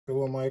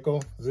Hello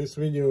Michael, this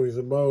video is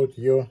about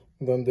your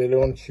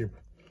Dandelion chip.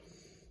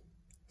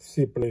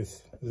 See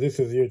please, this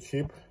is your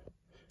chip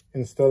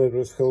installed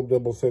with help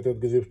double-sided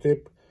adhesive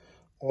tape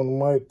on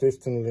my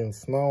testing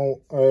lens. Now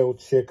I'll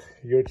check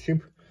your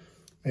chip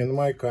in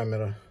my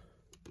camera.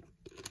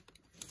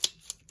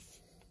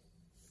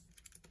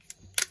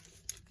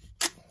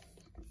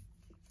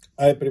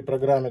 I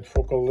pre-programmed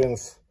focal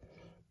length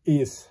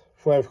is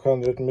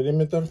 500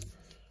 mm,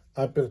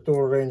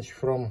 aperture range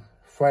from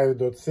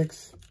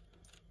 5.6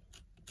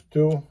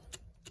 to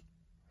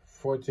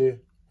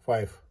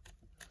 45.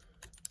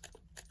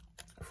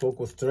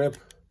 Focus trap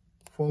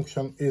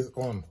function is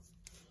on.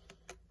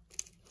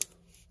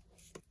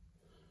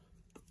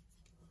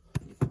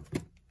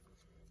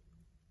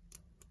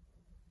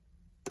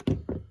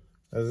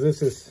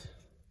 This is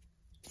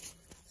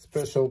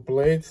special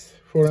plates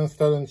for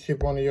installing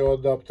chip on your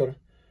adapter.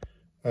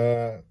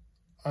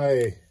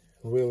 I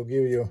will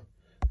give you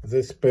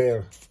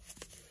the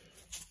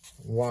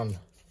one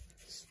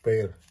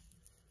spare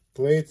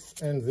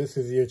plates, and this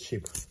is your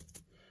chip.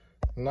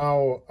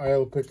 Now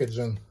I'll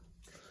packaging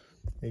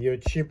your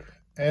chip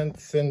and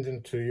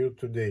sending to you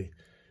today.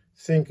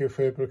 Thank you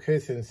for your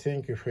application.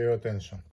 Thank you for your attention.